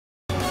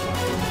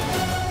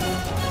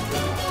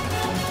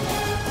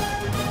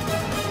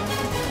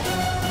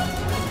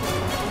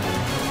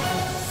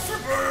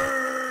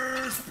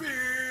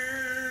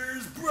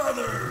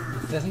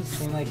doesn't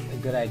seem like a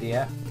good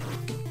idea.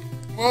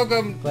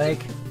 Welcome,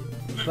 Blake.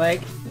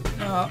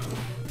 Oh,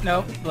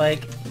 no,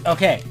 Blake.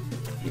 Okay.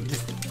 You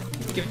just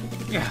give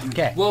it.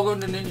 Okay.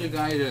 Welcome to Ninja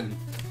Gaiden.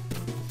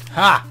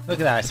 Ha! Look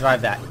at that. I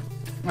survived that.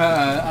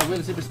 We're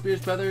the Super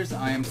Spears brothers.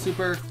 I am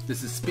Super.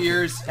 This is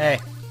Spears. Hey.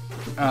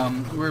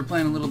 We're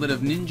playing a little bit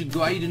of Ninja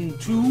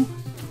Gaiden 2,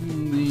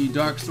 the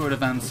Dark Sword of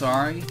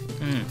Ansari.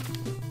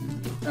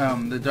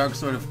 The Dark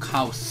Sword of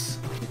Chaos.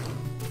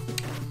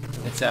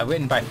 It's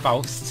written by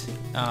Faust.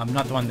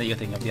 Not the one that you're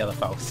thinking of, the other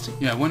Faust.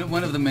 Yeah,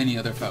 one of the many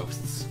other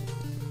Fausts.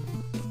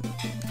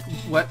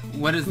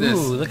 What is this?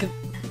 Ooh, look at...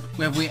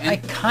 I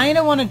kind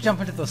of want to jump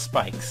into those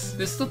spikes.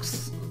 This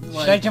looks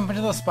like... Should I jump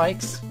into those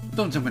spikes?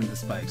 Don't jump into the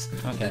spikes.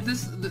 Okay.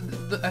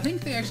 I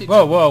think they actually...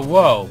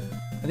 Whoa.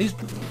 Are these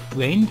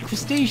brain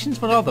crustaceans?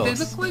 What are those?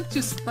 They look like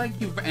just like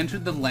you've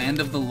entered the land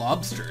of the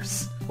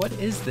lobsters. What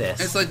is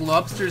this? It's like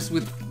lobsters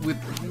with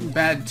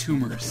bad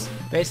tumors.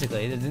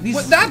 Basically,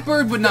 these... that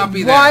bird would not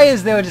be there. Why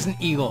is there just an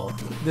eagle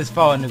this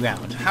far on the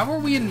ground? How are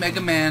we in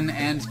Mega Man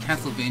and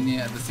Castlevania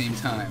at the same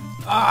time?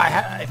 If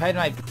I had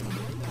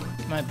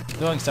my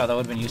throwing star, that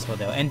would have been useful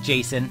though. And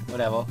Jason,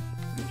 whatever.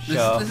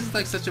 Sure. This is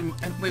like such a...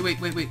 Wait.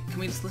 Can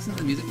we just listen to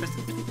the music for a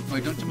second? Oh,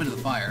 wait, don't jump into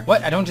the fire.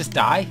 What? I don't just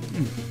die?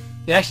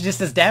 It actually just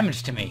does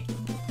damage to me.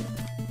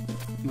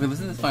 Wait,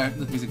 listen to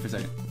the music for a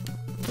second.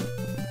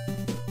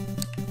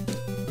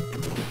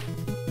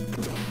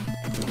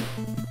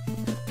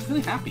 It's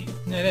really happy.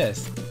 It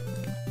is.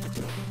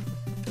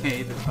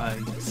 Hey, the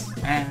spikes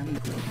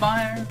and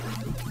fire,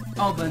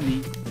 all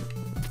beneath,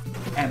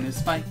 and there's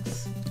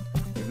spikes.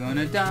 You're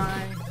gonna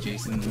die.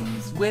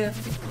 Jason's with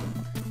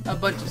a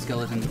bunch of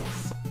skeletons.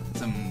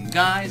 Some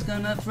guy's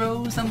gonna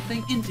throw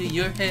something into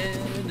your head,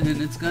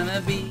 and it's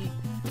gonna be...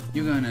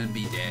 You're gonna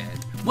be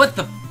dead. What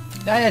the...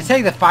 I tell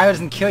you, the fire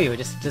doesn't kill you, it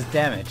just does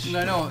damage.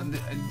 No.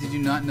 Did you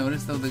not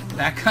notice, though,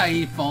 that guy,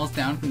 he falls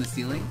down from the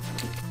ceiling?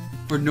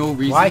 For no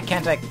reason? Why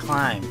can't I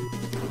climb?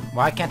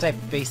 Why can't I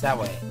face that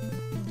way?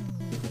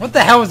 What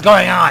the hell is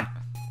going on?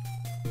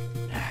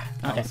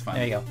 Okay,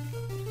 there you go.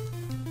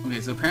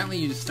 Okay, so apparently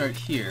you just start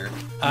here.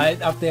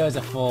 Up there is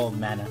a full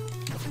mana.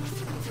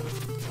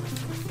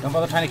 Don't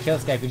bother trying to kill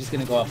this guy if you're just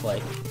gonna go up,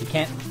 like... You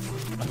can't...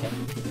 Okay.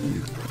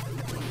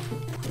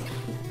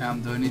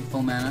 Do I need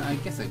full mana? I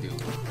guess I do.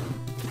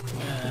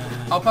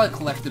 I'll probably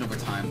collect it over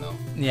time, though.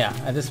 Yeah,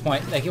 at this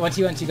point, like once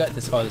you got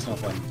this far, there's no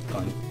point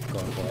going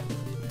for it.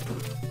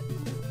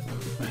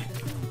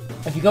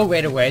 If you go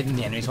right away, then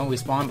the enemies won't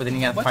respawn, but then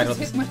you have to fight what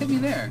hit me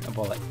there? A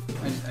bullet.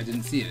 I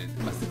didn't see it. It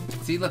must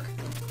have... See, look,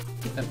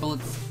 that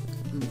bullet's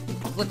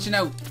glitching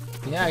out.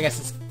 Yeah, I guess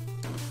it's...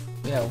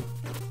 You know...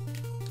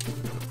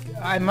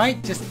 I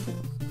might just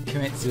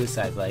commit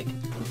suicide, like...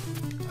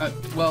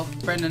 Well,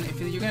 Brendan, if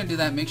you're gonna do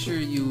that, make sure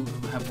you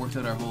have worked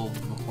out our whole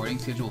recording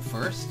schedule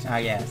first. Ah,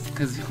 yes.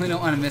 Because we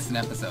don't want to miss an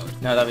episode.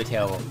 No, that'd be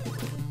terrible.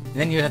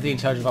 Then you'd have to be in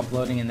charge of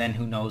uploading, and then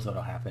who knows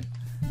what'll happen.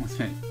 That's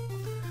right.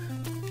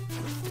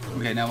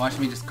 Okay, now watch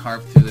me just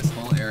carve through this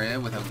whole area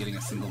without getting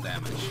a single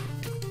damage.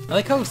 I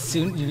like how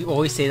soon you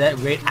always say that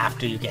right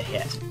after you get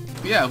hit.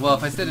 Yeah, well,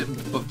 if I said it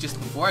just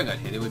before I got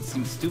hit, it would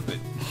seem stupid.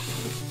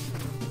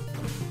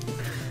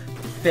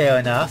 Fair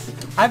enough.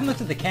 I haven't looked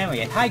at the camera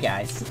yet. Hi,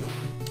 guys.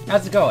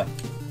 How's it going?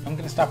 I'm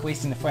gonna stop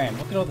wasting the frame.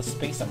 Look at all the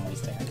space I'm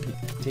wasting. I could be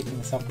taking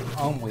this up with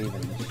arm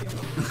waving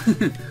this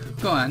shit.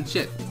 Go on,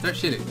 shit. Start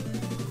shitting.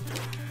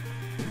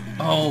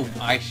 Oh,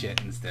 I shit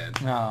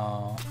instead.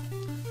 No.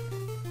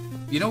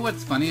 You know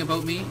what's funny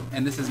about me?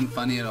 And this isn't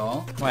funny at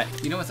all? What?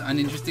 You know what's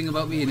uninteresting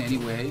about me in any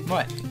way?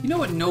 What? You know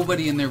what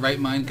nobody in their right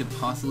mind could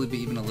possibly be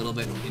even a little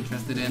bit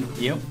interested in?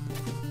 You?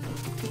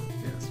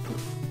 Yes.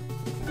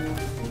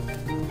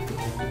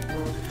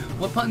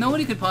 What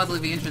nobody could possibly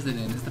be interested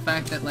in is the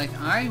fact that, like,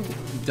 I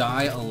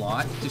die a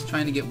lot just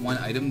trying to get one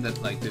item that,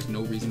 like, there's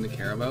no reason to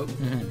care about.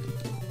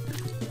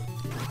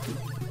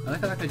 I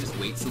like how that guy just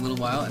waits a little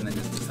while and then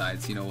just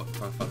decides, you know what,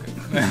 fuck it.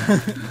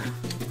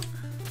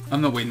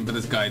 I'm not waiting for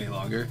this guy any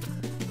longer.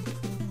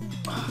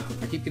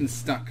 I keep getting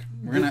stuck.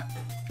 We're gonna...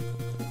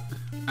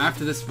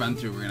 After this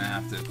run-through, we're gonna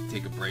have to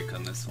take a break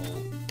on this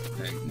whole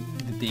thing.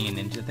 The being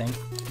a ninja thing?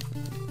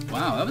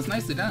 Wow, that was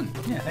nicely done.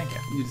 Yeah, thank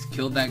you. You just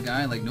killed that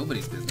guy like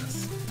nobody's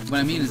business. What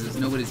I mean is, it's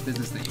nobody's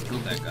business that you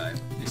killed that guy.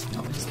 It's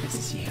nobody's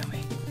business you hear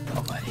me.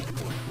 Nobody.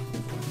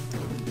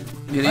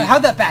 Yeah,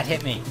 how'd that bat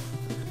hit me?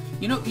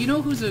 You know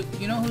who's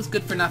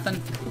good for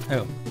nothing?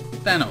 Who?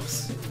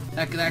 Thanos.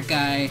 That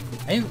guy.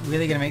 Are you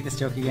really gonna make this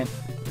joke again?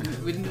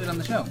 We didn't do it on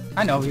the show.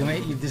 I know,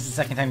 this is the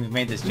second time you've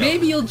made this joke.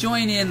 Maybe you'll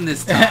join in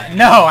this time.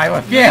 No, I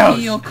refuse!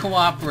 Maybe you'll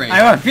cooperate.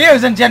 I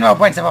refuse in general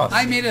principles!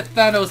 I made a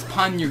Thanos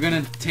pun, you're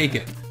gonna take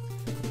it.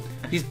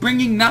 He's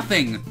bringing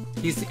nothing.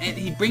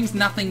 He brings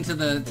nothing to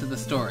the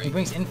story. He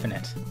brings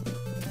infinite.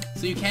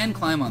 So you can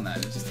climb on that,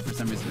 it's just for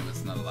some reason it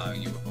was not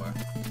allowing you before.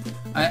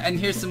 And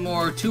here's some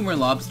more tumor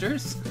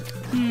lobsters.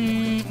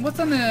 What's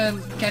on the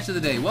catch of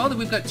the day? Well,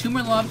 we've got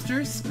tumor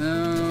lobsters.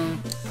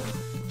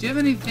 Do you have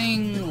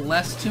anything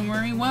less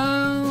tumory?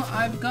 Well,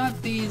 I've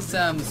got these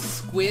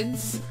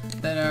squids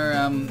that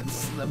are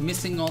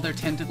missing all their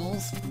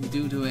tentacles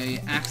due to a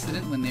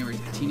accident when they were a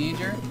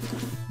teenager.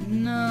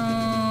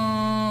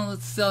 No,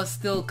 it's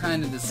still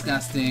kind of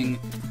disgusting.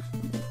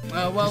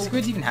 Well, do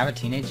squids even have a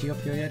teenage year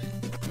period?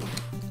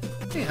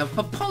 They have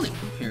a polyp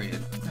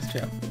period. That's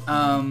true.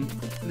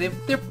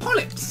 They're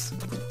polyps.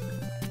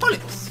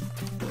 Polyps.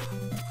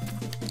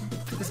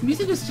 This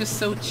music is just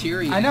so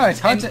cheery. I know, it's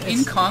hard and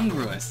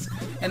incongruous.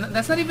 And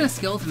that's not even a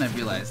skeleton, I've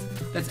realized.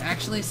 That's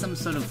actually some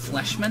sort of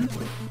fleshman.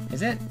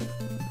 Is it?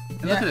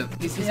 And look at him.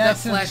 He's yeah, got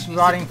flesh.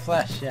 Rotting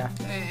flesh, yeah.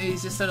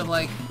 He's just sort of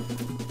like...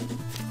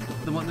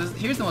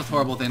 Here's the most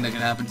horrible thing that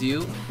can happen to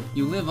you.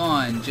 You live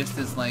on just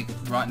as, like,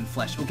 rotten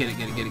flesh. Oh, get it.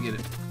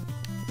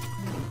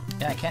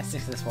 Yeah, I can't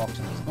stick to this wall for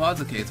some reason. Well,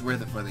 it's okay. It's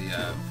worth it for the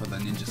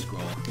ninja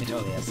scroll. It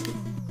totally is.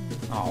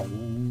 Oh.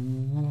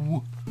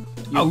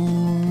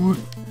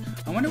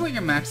 I wonder what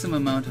your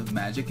maximum amount of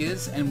magic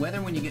is, and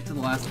whether when you get to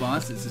the last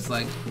boss, it's just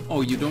like,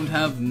 oh, you don't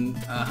have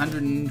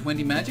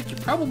 120 magic? You're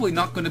probably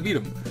not going to beat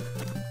him.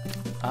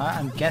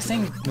 I'm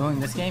guessing, knowing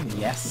this game,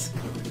 yes.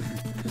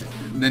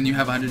 Then you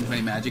have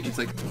 120 magic, it's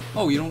like,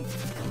 oh, you don't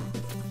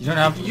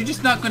have... You're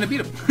just not going to beat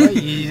him.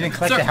 Wait, you didn't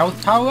collect the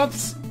health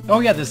power-ups? Oh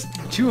yeah, there's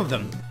 2 of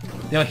them.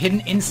 They're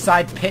hidden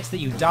inside pits that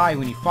you die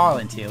when you fall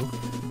into,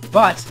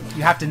 but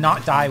you have to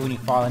not die when you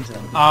fall into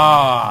them.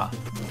 Ah,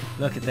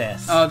 look at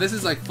this. Oh, this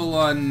is like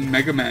full-on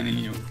Mega Man-ing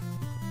you.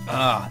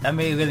 Ah, that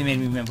really made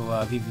me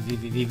remember V. Is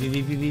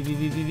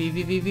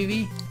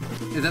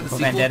that the sequel?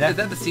 Vendetta? Is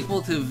that the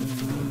sequel to?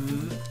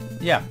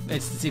 Yeah,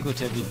 it's the sequel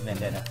to V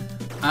Vendetta.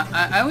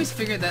 I always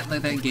figured that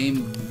like that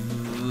game,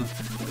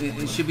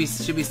 it should be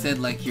said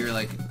like you're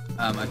like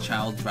a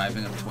child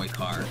driving a toy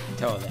car.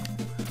 Totally.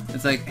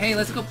 It's like, hey,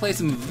 let's go play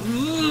some.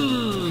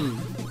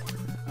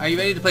 Are you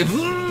ready to play?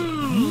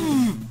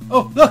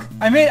 Oh, look!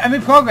 I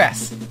made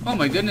progress. Oh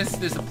my goodness,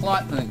 there's a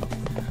plot thing.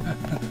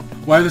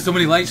 Why are there so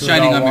many lights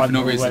shining on me for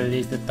no reason?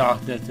 Release the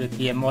darkness with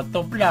the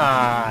immortal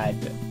blood.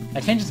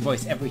 I change his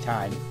voice every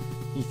time.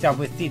 He shall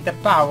receive the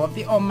power of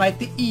the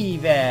almighty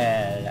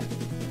evil.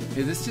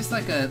 Is this just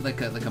like a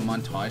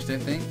montage type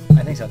thing?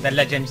 I think so. The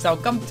legend shall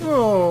come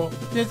true.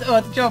 This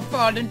earth shall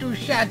fall into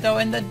shadow,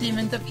 and the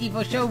demons of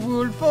evil shall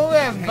rule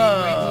forever. Hey,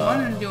 wait, we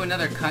wanted to do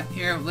another cut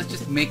here. Let's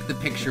just make the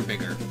picture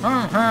bigger. He's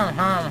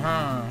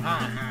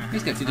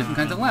got 2 different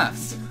kinds of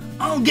laughs.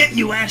 I'll get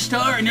you,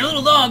 Ashtar, and your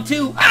little dog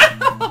too.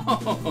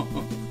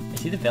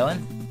 Is he the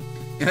villain?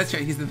 Yeah, that's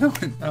right. He's the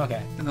villain.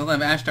 Okay. And the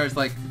left Ashtar's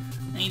like,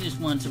 I just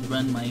want to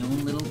run my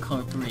own little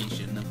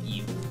corporation of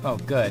evil. Oh,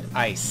 good.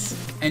 Ice.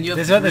 And you have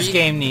this is what this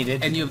game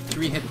needed. And you have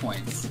 3 hit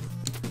points.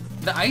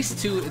 The ice,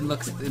 too, it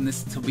looks in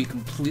this to be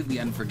completely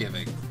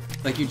unforgiving.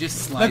 Like, you're just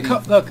sliding...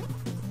 Look.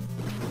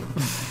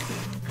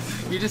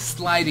 You're just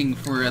sliding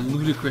for a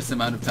ludicrous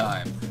amount of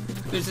time.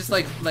 There's just,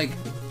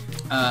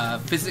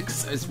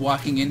 physics is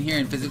walking in here,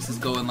 and physics is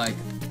going like...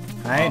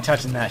 I ain't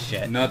touching that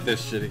shit. Not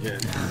this shit again.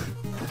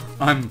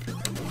 I'm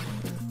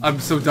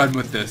so done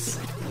with this.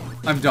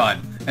 I'm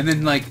done. And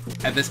then, like,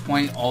 at this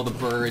point, all the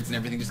birds and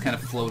everything just kind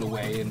of float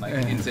away and, like,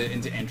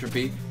 into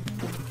entropy.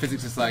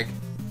 Physics is like,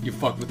 you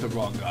fucked with the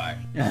wrong guy.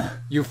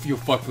 You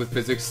fucked with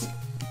physics.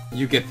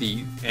 You get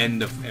the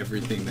end of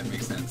everything that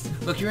makes sense.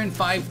 Look, you're in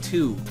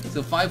 5.2.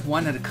 So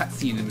 5.1 had a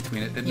cutscene in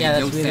between it that made no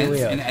really sense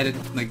weird. and added,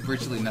 like,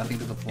 virtually nothing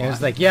to the plot. It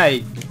was like, yeah,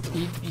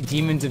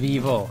 demons of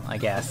evil, I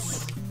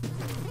guess.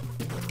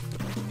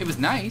 It was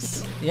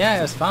nice. Yeah,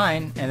 it was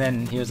fine. And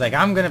then he was like,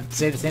 I'm gonna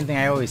say the same thing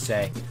I always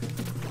say.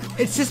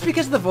 It's just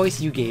because of the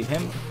voice you gave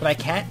him, but I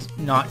can't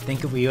not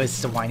think of Ryu as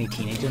just a whiny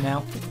teenager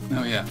now.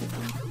 Oh, yeah.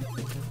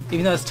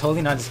 Even though it's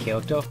totally not his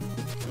character.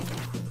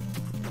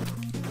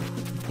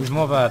 He's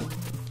more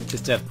of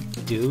just a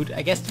dude,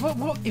 I guess.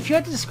 What, if you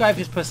had to describe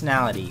his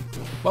personality,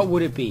 what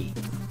would it be?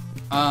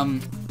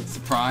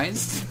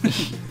 Surprised?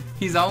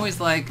 He's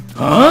always like,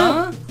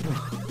 huh?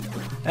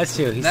 That's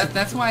true.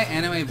 That's why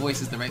anime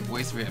voice is the right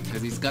voice for him,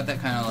 because he's got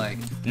that kind of like...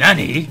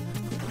 Nani?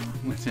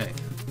 What's that?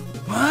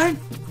 What?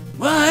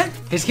 What?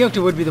 His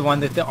character would be the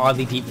one with the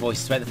oddly deep voice,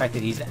 despite the fact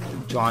that he's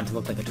drawn to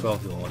look like a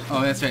 12-year-old.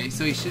 Oh, that's right.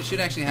 So he should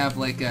actually have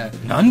like a...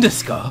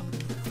 Nandeska?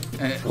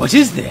 What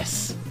is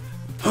this?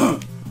 Huh.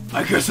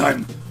 I guess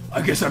I'm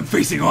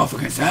facing off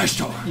against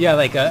Ashtar. Yeah,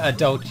 like a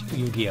adult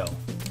Yu-Gi-Oh.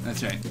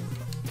 That's right.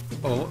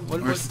 Oh,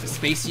 or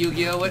Space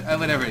Yu-Gi-Oh,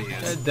 whatever it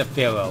is. The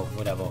Pharaoh,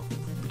 whatever.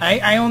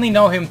 I only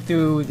know him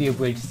through the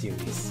abridged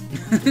series.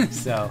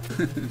 So.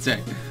 That's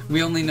right.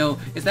 We only know...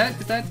 Is that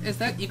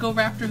Ego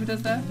Raptor who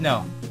does that?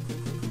 No.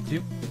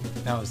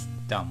 That was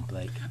dumb,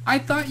 Blake. I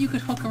thought you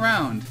could hook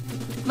around.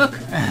 Look,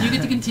 you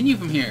get to continue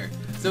from here.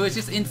 So it's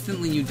just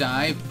instantly you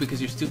die because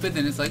you're stupid,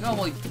 then it's like, oh,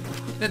 well,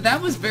 that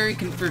was very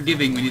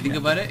forgiving when you think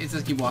about it. It's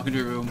just you walk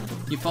into a room,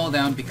 you fall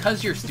down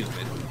because you're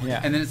stupid.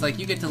 Yeah. And then it's like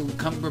you get to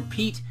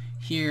repeat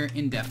here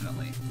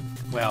indefinitely.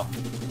 Well,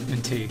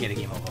 until you get a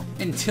game over.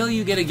 Until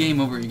you get a game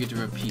over, you get to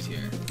repeat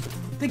here.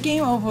 The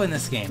game over in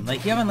this game,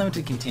 like, you have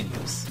unlimited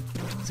continues.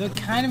 So it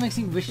kind of makes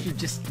me wish you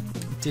just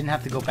didn't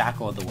have to go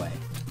back all the way.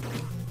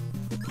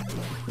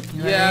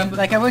 You know what I mean? But,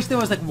 like, I wish there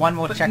was like one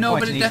more checkpoint. No,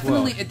 but it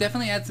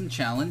definitely adds some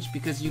challenge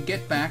because you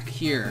get back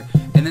here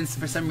and and then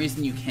for some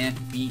reason you can't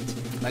beat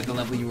like the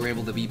level you were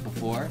able to beat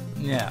before.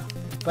 Yeah,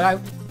 but I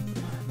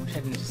wish I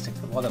didn't just stick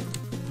to the wall.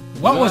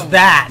 What was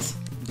that?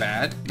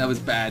 Bad? That was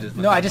bad. Is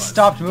what No, that I just was.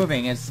 stopped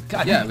moving. It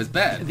was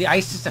bad. The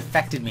ice just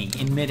affected me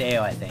in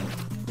mid-air, I think.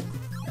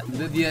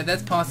 Yeah,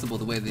 that's possible.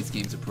 The way these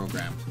games are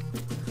programmed.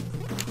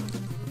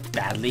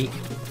 Badly.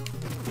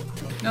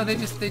 No, they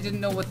didn't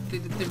know what they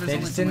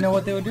just didn't know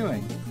what they were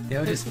doing. They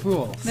were just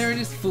fools. They were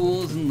just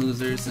fools and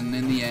losers, and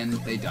in the end,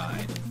 they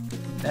died.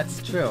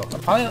 That's true.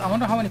 I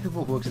wonder how many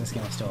people who worked in this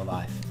game are still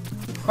alive.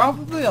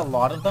 Probably a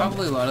lot of them.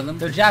 Probably a lot of them.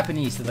 They're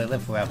Japanese, so they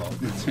live forever.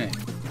 That's right.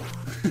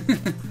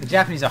 The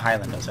Japanese are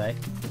Highlanders, right?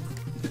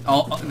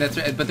 That's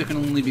right, but there can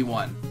only be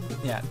one.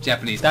 Yeah.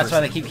 Japanese That's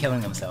person. why they keep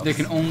killing themselves. There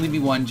can only be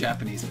one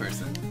Japanese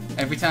person.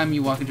 Every time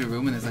you walk into a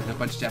room and there's like a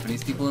bunch of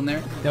Japanese people in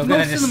there,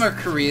 most of them are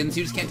Koreans.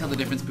 You just can't tell the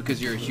difference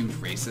because you're a huge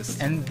racist.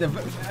 And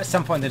at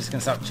some point they're just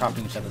gonna start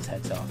chopping each other's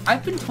heads off.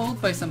 I've been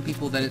told by some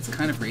people that it's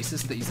kind of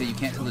racist that you say you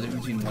can't tell the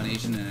difference between one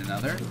Asian and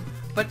another.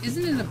 But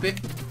isn't it a bit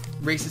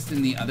racist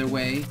in the other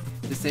way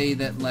to say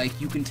that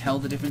like you can tell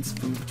the difference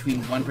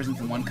between one person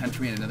from one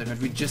country and another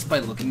country just by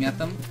looking at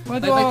them?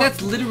 Like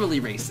that's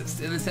literally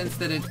racist in the sense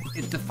that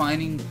it's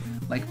defining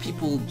like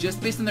people just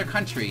based on their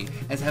country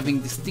as having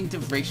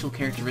distinctive racial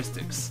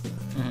characteristics.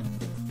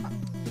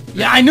 Mm-hmm.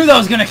 Yeah, I knew that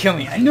was gonna kill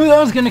me.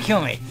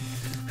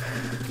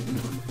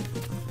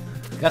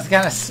 That's the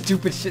kind of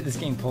stupid shit this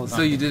game pulls on.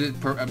 So you did it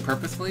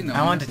purposefully? No.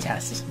 I wanted to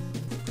test.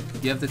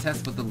 You have to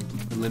test what the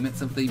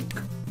limits of the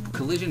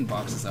collision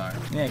boxes are.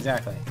 Yeah,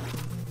 exactly.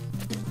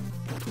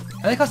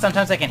 I like how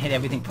sometimes I can hit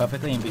everything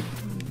perfectly and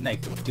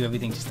do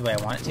everything just the way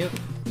I want it to.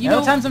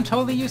 Other times I'm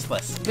totally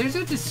useless. There's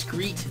a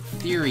discrete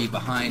theory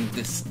behind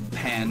this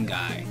Pan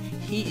guy.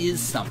 He is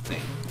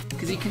something.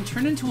 Because he can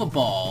turn into a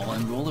ball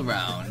and roll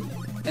around.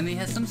 And he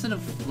has some sort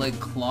of, like,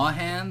 claw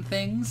hand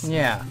things.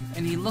 Yeah.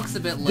 And he looks a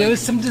bit like...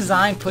 There's some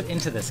design put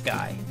into this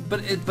guy.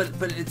 But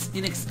it's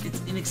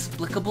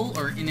inexplicable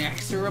or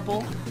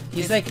inexorable.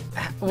 He's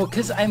well,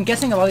 because I'm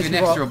guessing a lot of these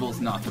people... Inexorable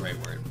is not the right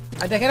word.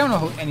 I don't know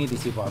who any of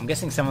these people are. I'm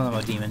guessing some of them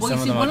are demons, some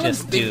of them are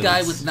just dudes. Big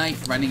guy with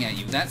knife running at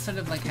you. That sort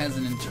of, like, has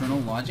an internal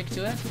logic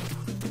to it.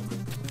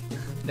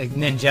 Like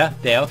ninja.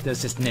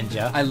 There's just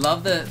ninja. I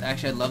love that the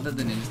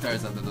ninja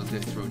stars that those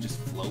guys throw just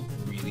float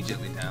really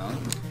gently down.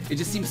 It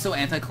just seems so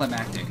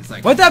anticlimactic. It's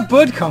like, where'd that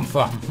bird come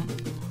from?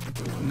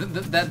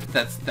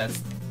 That's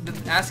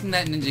asking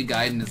that Ninja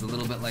Gaiden is a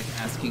little bit like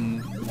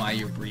asking why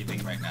you're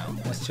breathing right now.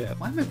 That's true.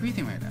 Why am I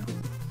breathing right now?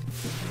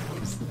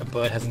 Because a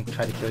bird hasn't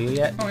tried to kill you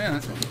yet. Oh yeah,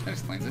 that's right. That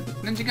explains it.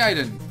 Ninja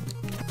Gaiden.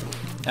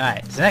 All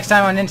right. So next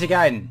time on Ninja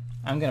Gaiden,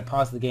 I'm gonna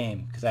pause the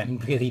game because I'm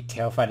really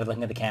terrified of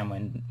looking at the camera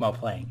while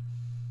playing.